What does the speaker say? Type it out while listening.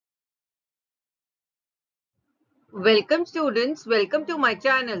Welcome students, welcome to my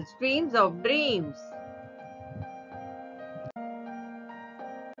channel Streams of Dreams.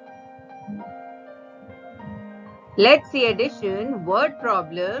 Let's see addition, word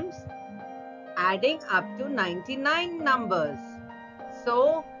problems, adding up to 99 numbers.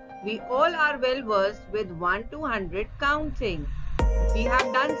 So, we all are well versed with 1 to 100 counting. We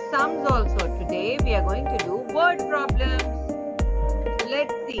have done sums also. Today we are going to do word problems. So,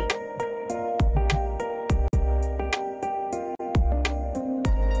 let's see.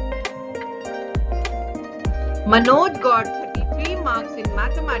 Manoj got 33 marks in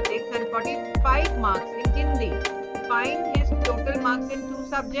mathematics and 45 marks in Hindi. Find his total marks in two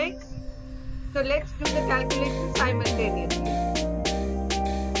subjects. So let's do the calculation simultaneously.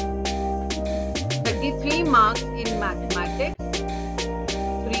 33 marks in mathematics.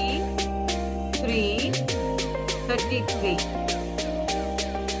 3, 33.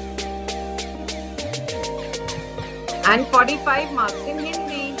 And 45 marks in Hindi.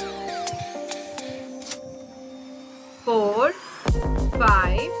 4,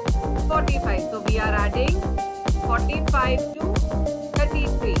 5, 45. So we are adding 45 to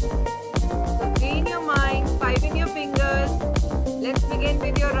 33. So 3 in your mind, 5 in your fingers. Let's begin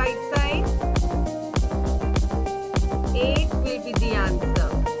with your right side. 8 will be the answer.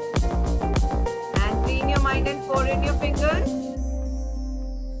 And 3 in your mind and 4 in your fingers.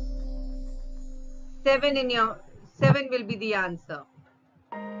 7 will be the answer.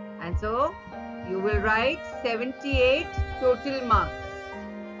 And so you will write 78 total marks.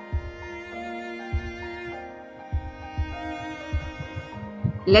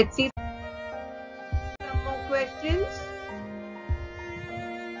 Let's see some more questions.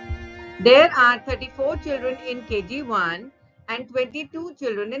 There are 34 children in KG1 and 22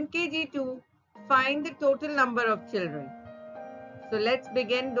 children in KG2. Find the total number of children. So let's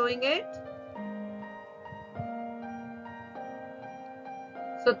begin doing it.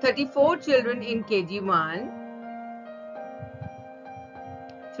 So 34 children in KG1,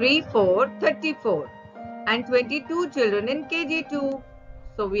 3, 4, 34 and 22 children in KG2.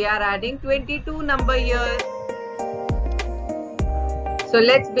 So we are adding 22 number here. So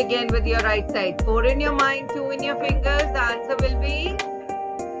let's begin with your right side. 4 in your mind, 2 in your fingers. The answer will be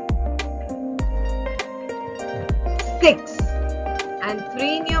 6. And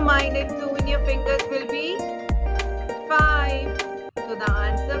 3 in your mind and 2 in your fingers will be 5. So the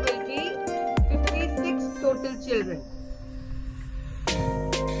answer will be 56 total children.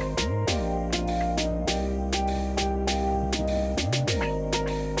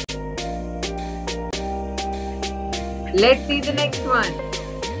 Let's see the next one.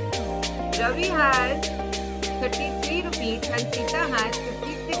 Ravi has 33 rupees and Sita has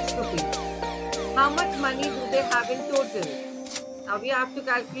 56 rupees. How much money do they have in total? Now we have to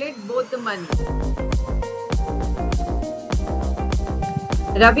calculate both the money.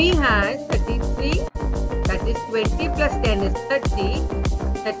 Ravi has 33, that is 20 plus 10 is 30,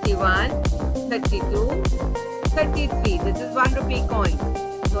 31, 32, 33. This is 1 rupee coin.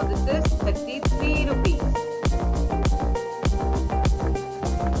 So this is 33 rupees.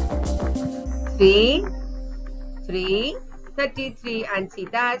 3, 33 and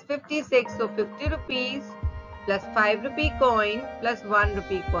Sita has 56. So 50 rupees plus 5 rupee coin plus 1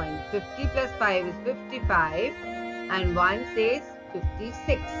 rupee coin. 50 plus 5 is 55 and 1 says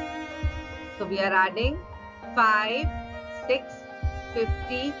 56. So we are adding 5, 6,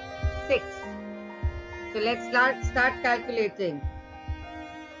 56. So let's start calculating.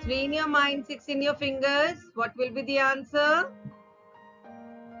 3 in your mind, 6 in your fingers. What will be the answer?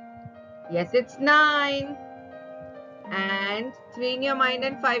 Yes, it's 9. And 3 in your mind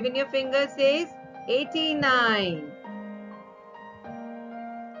and 5 in your fingers says 89.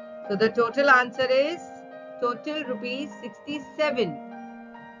 So the total answer is total rupees 67.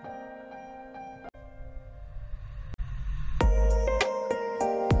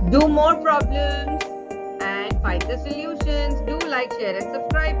 Do more problems and find the solutions. Do like, share and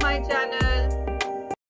subscribe my channel.